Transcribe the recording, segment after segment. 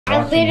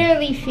watching. I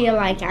literally feel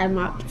like I'm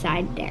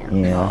upside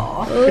down.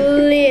 Yeah.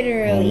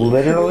 Literally.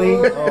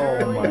 Literally?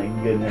 Oh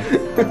my goodness.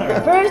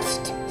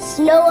 First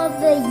snow of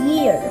the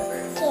year.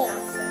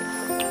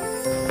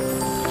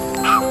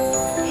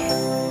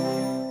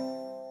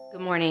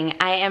 Good morning.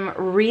 I am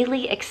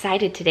really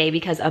excited today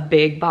because a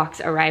big box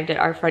arrived at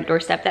our front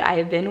doorstep that I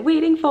have been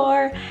waiting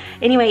for.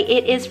 Anyway,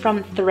 it is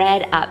from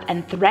ThredUp,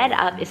 and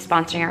ThredUp is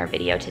sponsoring our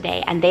video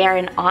today, and they are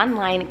an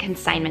online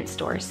consignment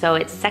store. So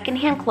it's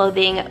secondhand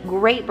clothing,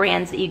 great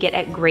brands that you get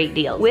at great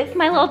deals. With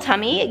my little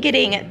tummy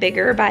getting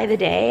bigger by the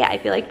day, I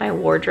feel like my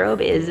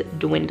wardrobe is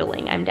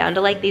dwindling. I'm down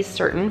to like these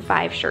certain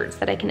 5 shirts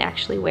that I can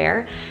actually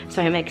wear.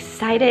 So I'm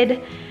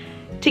excited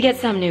to get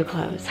some new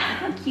clothes.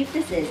 How cute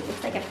this is. It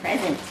looks like a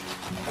present.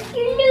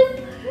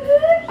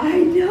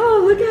 I know,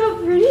 look how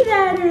pretty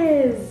that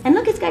is. And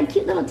look, it's got a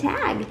cute little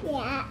tag.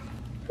 Yeah.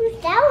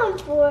 Who's that one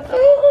for?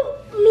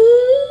 Me?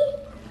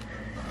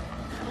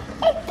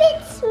 It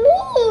fits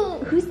me.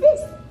 Who's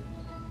this?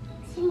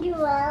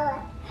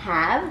 Cinderella.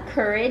 Have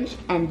courage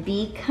and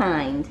be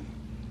kind.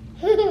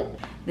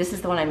 This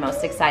is the one I'm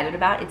most excited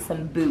about. It's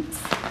some boots.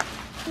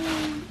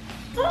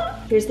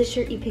 Here's the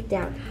shirt you picked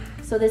out.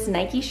 So this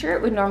Nike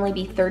shirt would normally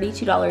be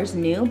 $32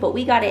 new, but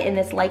we got it in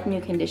this like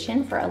new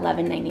condition for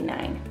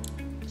 $11.99.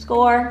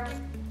 Score.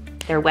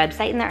 Their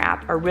website and their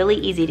app are really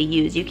easy to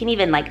use. You can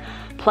even like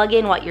plug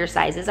in what your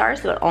sizes are,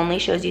 so it only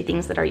shows you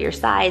things that are your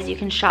size. You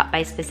can shop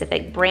by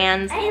specific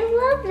brands. I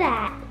love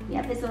that.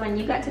 Yep, this is the one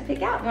you got to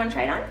pick out. You wanna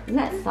try it on? Isn't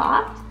that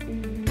soft?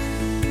 Mm-hmm.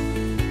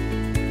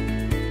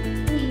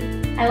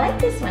 I like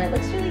this one, it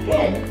looks really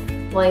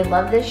good. Well, I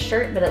love this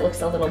shirt, but it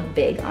looks a little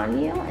big on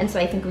you, and so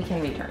I think we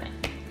can return it.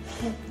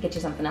 Get you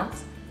something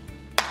else.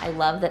 I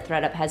love that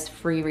ThredUp has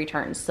free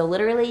returns. So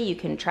literally you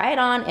can try it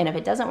on, and if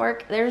it doesn't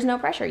work, there's no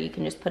pressure. You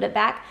can just put it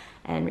back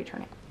and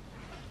return it.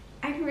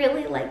 I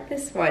really like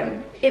this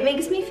one. It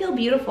makes me feel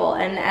beautiful,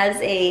 and as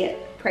a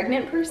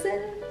pregnant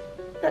person,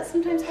 that's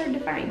sometimes hard to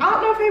find. I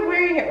don't know if I'm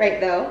wearing it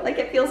right though. Like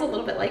it feels a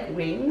little bit like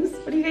wings.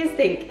 What do you guys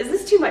think? Is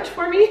this too much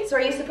for me? So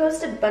are you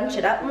supposed to bunch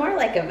it up more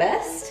like a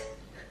vest?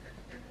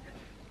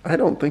 I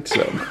don't think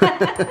so.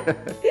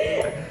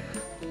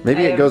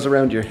 Maybe it goes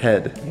around your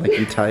head, like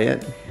you tie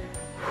it.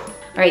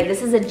 All right,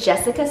 this is a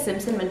Jessica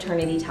Simpson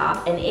maternity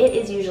top, and it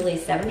is usually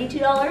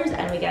 $72,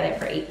 and we got it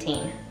for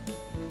 $18.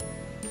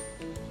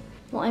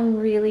 Well, I'm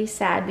really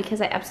sad because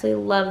I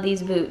absolutely love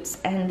these boots,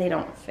 and they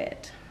don't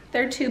fit.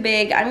 They're too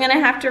big. I'm gonna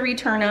have to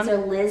return them. These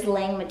are Liz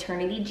Lang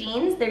maternity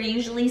jeans. They're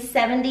usually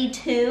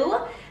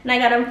 $72, and I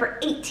got them for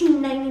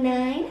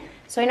 $18.99.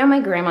 So I know my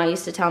grandma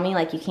used to tell me,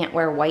 like, you can't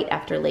wear white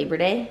after Labor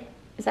Day.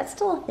 Is that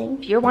still a thing?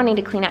 If you're wanting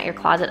to clean out your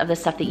closet of the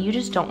stuff that you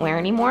just don't wear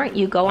anymore,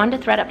 you go onto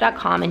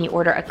thredup.com and you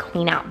order a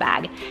clean out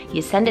bag.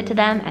 You send it to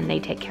them and they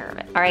take care of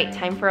it. All right,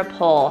 time for a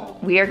poll.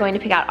 We are going to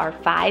pick out our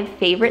 5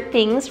 favorite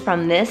things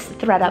from this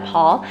ThredUp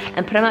haul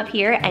and put them up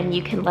here, and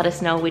you can let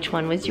us know which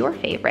one was your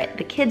favorite.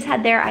 The kids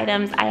had their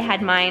items, I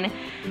had mine.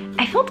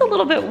 I felt a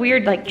little bit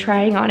weird like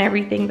trying on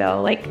everything though.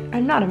 Like,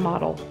 I'm not a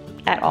model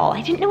at all.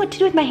 I didn't know what to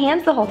do with my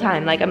hands the whole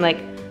time. Like, I'm like,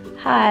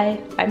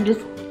 hi, I'm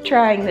just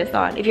trying this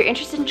on. If you're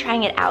interested in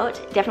trying it out,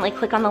 definitely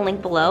click on the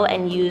link below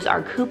and use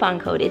our coupon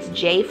code. It's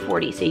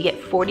J40, so you get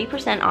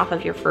 40% off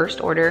of your first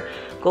order.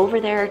 Go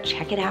over there,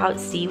 check it out,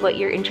 see what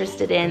you're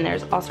interested in.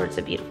 There's all sorts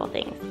of beautiful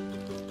things.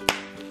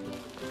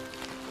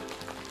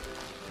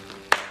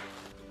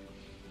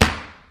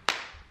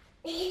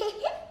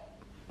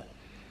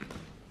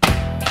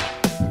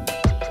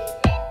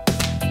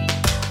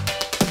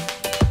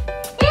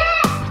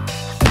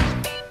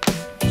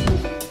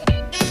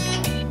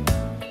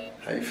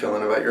 How you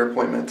feeling about your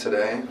appointment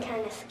today?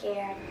 Kind of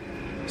scared.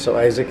 So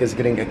Isaac is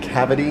getting a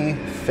cavity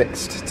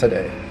fixed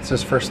today. It's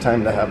his first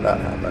time to have that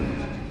happen.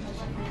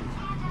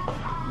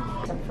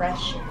 Some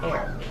fresh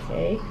air,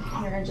 okay?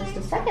 Here in just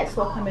a second,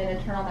 so we'll come in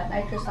and turn on that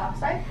nitrous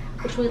oxide,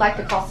 which we like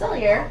to call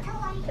silly air,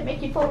 to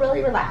make you feel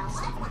really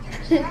relaxed.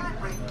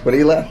 What are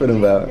you laughing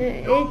about?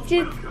 It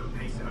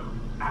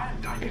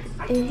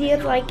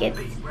feels like it's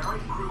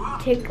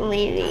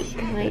tickling me,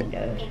 kind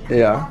of.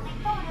 Yeah.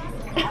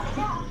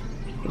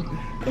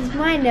 Is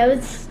my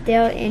nose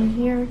still in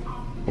here?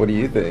 What do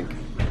you think?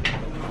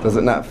 Does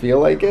it not feel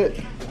like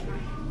it?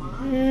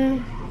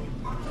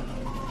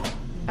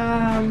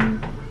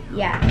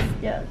 Yeah,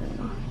 it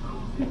doesn't.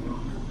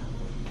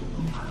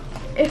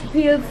 It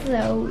feels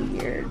so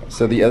weird.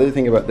 So the other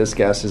thing about this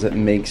gas is it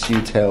makes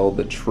you tell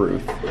the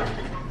truth.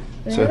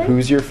 So Really?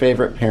 who's your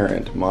favorite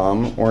parent,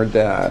 mom or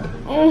dad?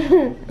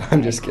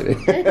 I'm just kidding.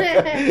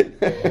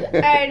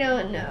 I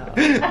don't know.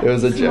 It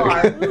was a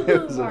joke. It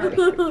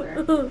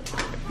was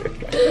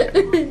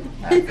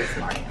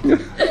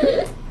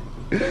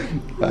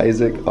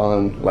Isaac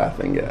on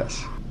laughing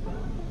gas.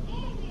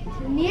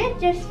 To me, it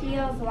just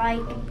feels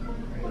like,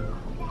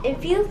 it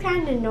feels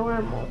kind of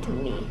normal to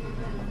me,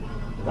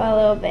 but a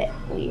little bit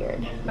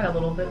weird. But a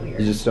little bit weird.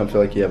 You just don't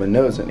feel like you have a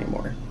nose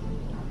anymore.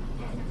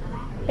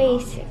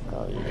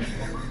 Basically.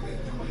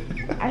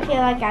 I feel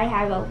like I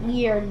have a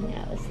weird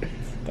nose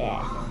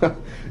instead.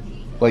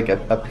 Like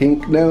a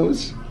pink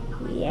nose?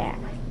 Yeah.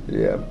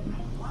 Yeah.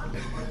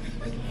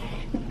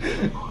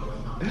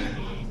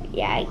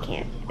 Yeah, I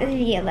can't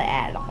feel it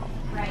at all.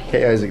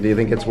 Okay, Isaac, do you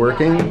think it's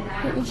working?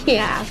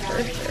 Yeah,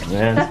 for sure.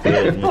 That's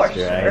good,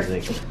 Mr.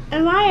 Isaac.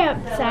 Am I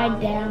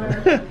upside down?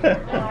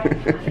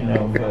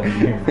 No, buddy,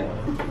 you're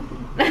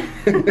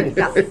not.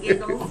 Got the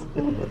giggles.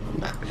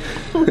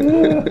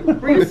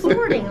 Were you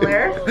snorting,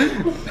 Lair?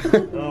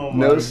 Oh,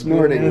 No my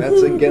snorting.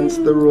 goodness. That's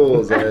against the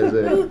rules,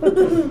 Isaac.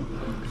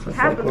 What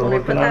happens when we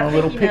put working on a that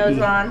little picky nose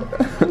picky. on?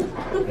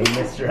 Hey,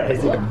 Mr.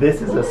 Isaac,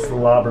 this is a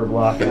slobber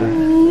blocker.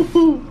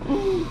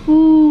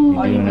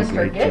 Oh, you doing a Mr.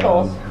 great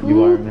Giggles. job.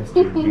 You are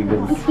Mr.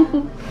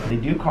 Giggles.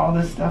 Did you call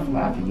this stuff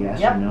laughing gas?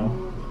 Yep. Or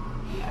no?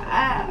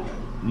 Ah.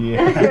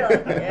 Yeah.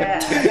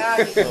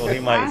 Yeah. So he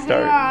might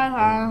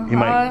start. He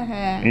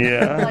might.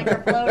 Yeah. Like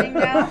you're floating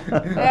now?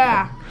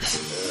 Yeah.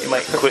 You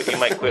might quit. You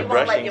might quit He won't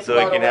let brushing you so he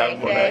float can away, have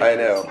more. okay? I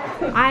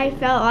know. I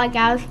felt like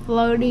I was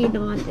floating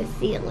on the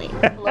ceiling.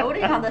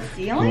 Floating on the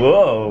ceiling?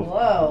 Whoa.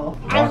 Whoa.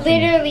 I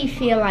literally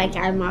feel like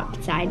I'm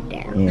upside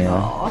down.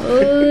 Yeah.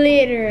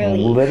 Literally.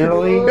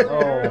 Literally?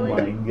 Oh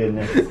my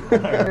goodness.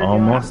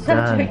 Almost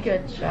Such a done.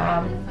 good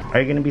job. Are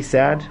you gonna be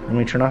sad when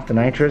we turn off the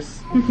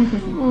nitrous?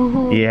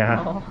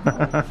 Yeah.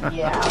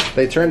 Yeah.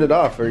 They turned it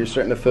off. Are you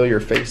starting to feel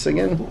your face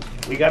again?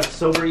 We gotta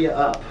sober you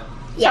up.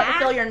 Trying to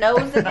fill your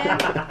nose again?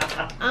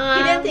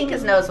 He didn't think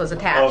his nose was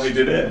attached. Oh, he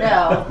didn't?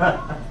 No.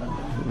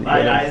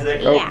 Bye,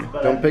 Isaac. Oh, Yeah.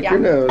 don't pick Yeah. your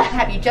nose.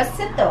 Have you just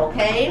sit though,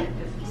 okay?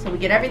 So we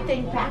get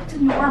everything back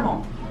to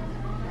normal.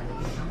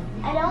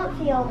 I don't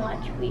feel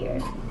much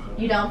weird,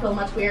 You don't feel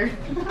much weird?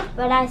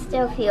 but I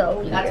still feel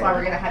weird. That's why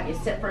we're gonna have you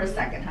sit for a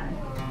second, hon.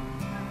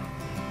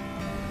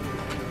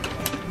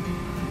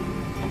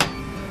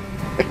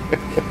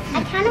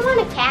 I kind of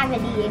want a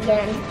cavity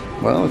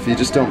again. Well, if you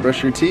just don't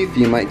brush your teeth,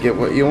 you might get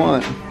what you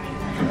want.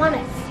 I want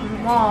a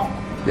small.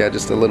 Yeah,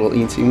 just a little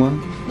eensy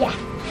one. Yeah,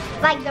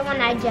 like the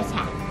one I just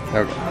had.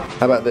 Okay.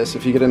 How about this?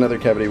 If you get another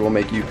cavity, we'll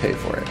make you pay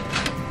for it.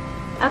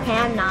 Okay,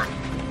 I'm not.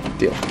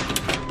 Deal.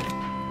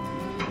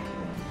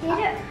 Did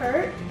it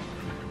hurt?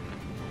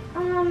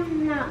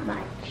 Not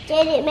much.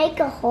 Did it make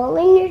a hole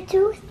in your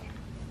tooth?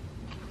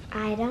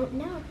 I don't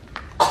know.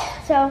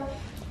 So,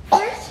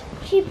 first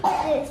she put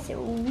this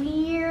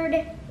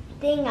weird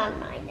thing on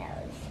my nose.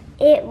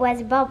 It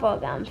was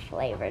bubblegum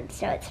flavored,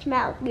 so it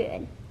smelled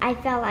good. I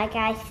felt like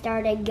I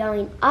started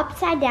going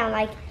upside down,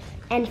 like,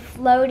 and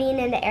floating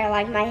in the air,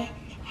 like my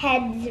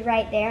head's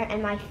right there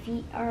and my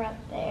feet are up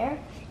there.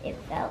 It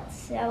felt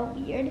so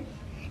weird.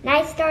 And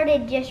I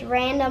started just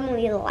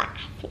randomly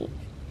laughing.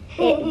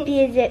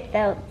 Because it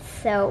felt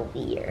so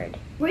weird.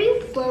 Were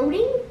you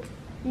floating?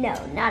 No,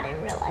 not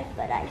in real life,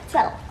 but I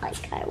felt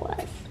like I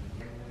was.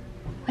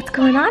 What's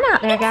going on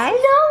out there, guys?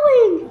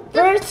 Snowing!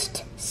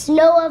 First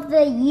snow of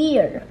the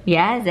year.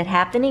 Yeah, is it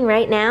happening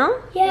right now?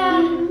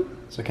 Yeah.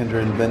 So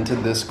Kendra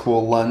invented this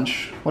cool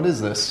lunch. What is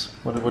this?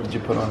 What did you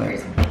put on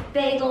it?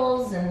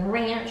 Bagels and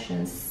ranch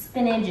and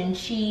spinach and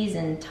cheese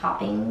and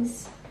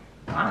toppings.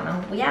 I don't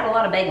know. We had a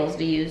lot of bagels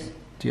to use.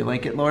 Do you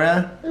like it,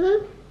 Laura?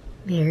 Mm-hmm.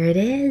 There it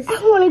is. I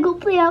want to go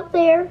play out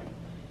there.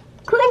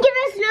 Can we give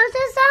a snow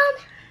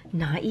system?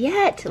 Not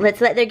yet.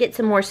 Let's let there get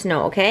some more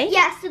snow, okay?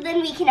 Yeah, so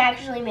then we can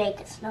actually make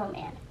a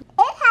snowman.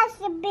 It has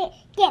to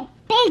get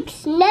big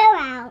snow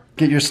out.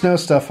 Get your snow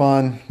stuff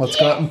on. Let's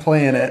go out and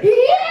play in it.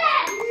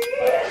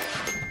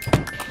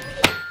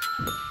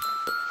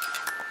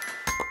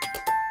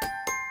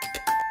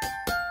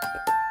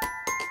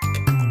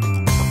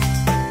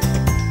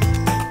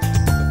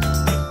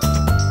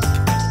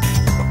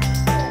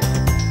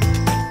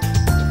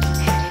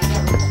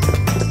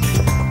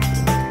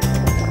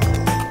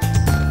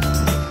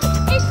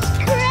 It's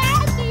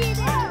cracking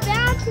and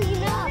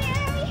bouncing up.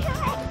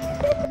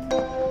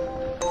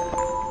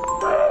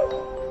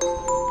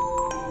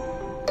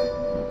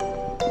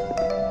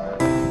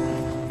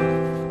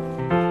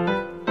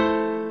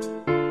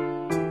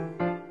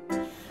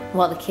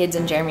 While the kids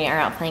and Jeremy are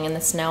out playing in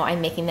the snow, I'm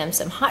making them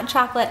some hot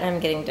chocolate and I'm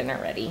getting dinner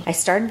ready. I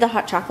started the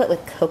hot chocolate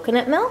with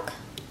coconut milk.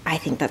 I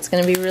think that's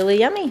gonna be really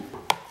yummy.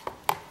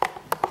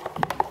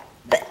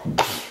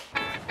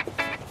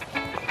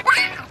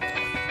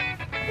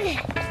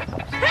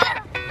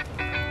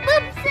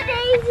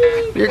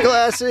 Whoopsie-daisy. Your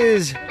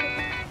glasses.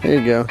 There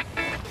you go.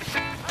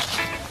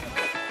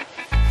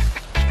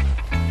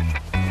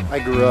 I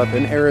grew up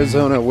in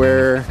Arizona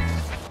where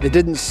it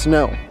didn't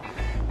snow.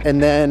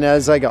 And then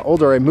as I got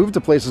older, I moved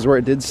to places where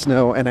it did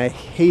snow and I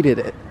hated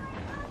it.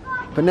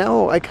 But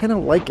now I kind of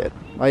like it.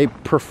 I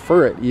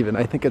prefer it even.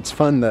 I think it's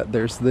fun that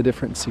there's the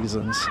different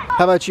seasons.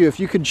 How about you?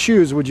 If you could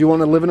choose, would you want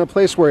to live in a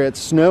place where it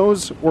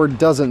snows or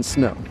doesn't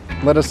snow?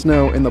 Let us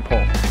know in the poll.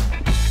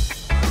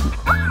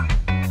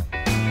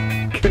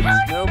 Good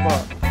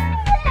snowball.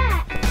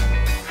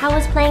 How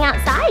was playing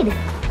outside?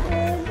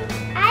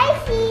 I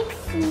see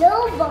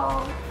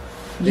snowball.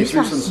 You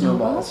threw saw some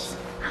snowballs.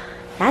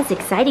 That's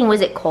exciting.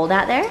 Was it cold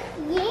out there?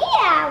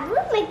 Yeah,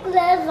 with my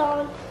gloves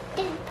on.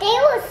 They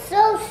were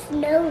so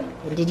snowy.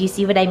 Did you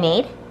see what I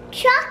made?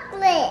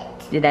 Chocolate.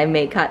 Did I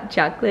make hot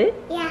chocolate?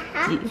 Yeah,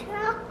 hot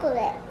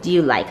chocolate. Do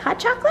you like hot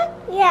chocolate?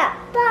 Yeah,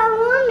 but I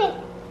want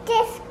it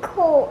this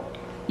cold.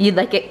 You'd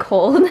like it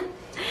cold?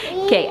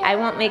 Okay, I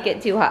won't make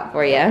it too hot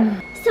for you.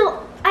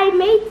 So I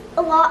made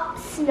a lot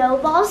of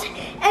snowballs,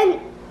 and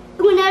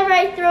whenever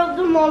I throw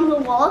them on the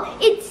wall,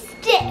 it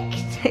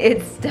sticks.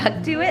 It's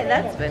stuck to it?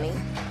 That's funny.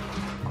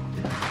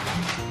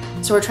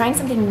 So we're trying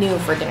something new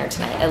for dinner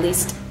tonight. At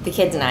least the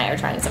kids and I are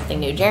trying something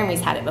new. Jeremy's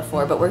had it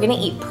before, but we're gonna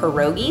eat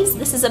pierogies.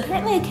 This is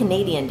apparently a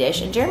Canadian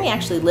dish, and Jeremy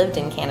actually lived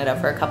in Canada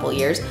for a couple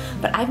years,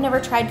 but I've never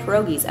tried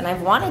pierogies, and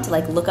I've wanted to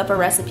like look up a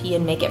recipe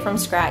and make it from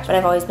scratch, but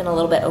I've always been a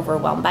little bit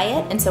overwhelmed by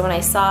it. And so when I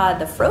saw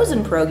the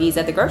frozen pierogies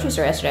at the grocery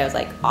store yesterday, I was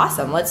like,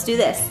 awesome, let's do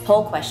this.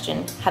 Poll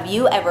question, have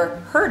you ever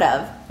heard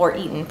of or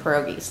eaten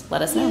pierogies?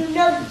 Let us know. You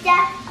know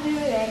that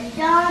and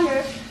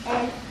Donner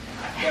and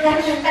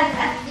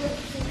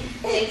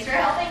Thanks for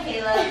helping,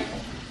 Caleb.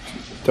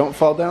 Don't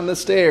fall down the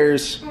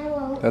stairs.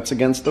 That's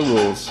against the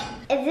rules.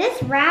 Is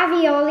this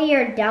ravioli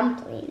or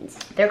dumplings?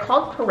 They're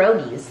called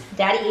pierogies.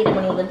 Daddy ate them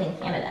when he lived in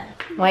Canada.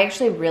 Well, I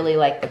actually really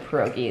like the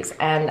pierogies,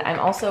 and I'm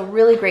also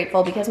really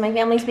grateful because my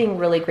family's being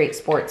really great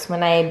sports.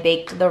 When I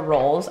baked the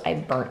rolls, I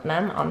burnt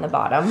them on the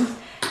bottom.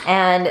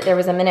 And there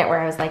was a minute where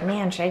I was like,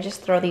 man, should I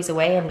just throw these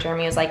away? And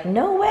Jeremy was like,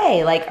 no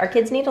way. Like, our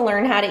kids need to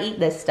learn how to eat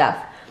this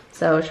stuff.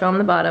 So show them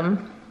the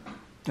bottom.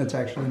 That's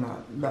actually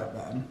not that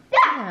bad.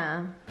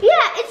 Yeah.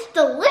 Yeah, it's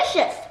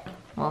delicious.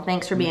 Well,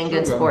 thanks for being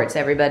good sports,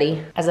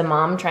 everybody. As a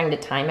mom trying to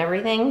time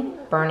everything,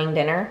 burning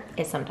dinner,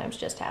 it sometimes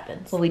just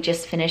happens. Well, we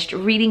just finished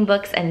reading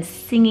books and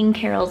singing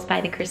carols by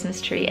the Christmas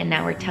tree, and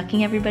now we're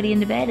tucking everybody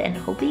into bed and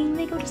hoping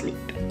they go to sleep.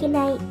 Good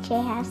night,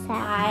 J-House.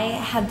 I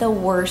had the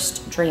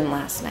worst dream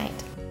last night.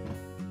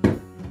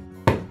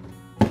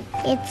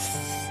 It's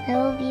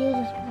so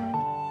beautiful.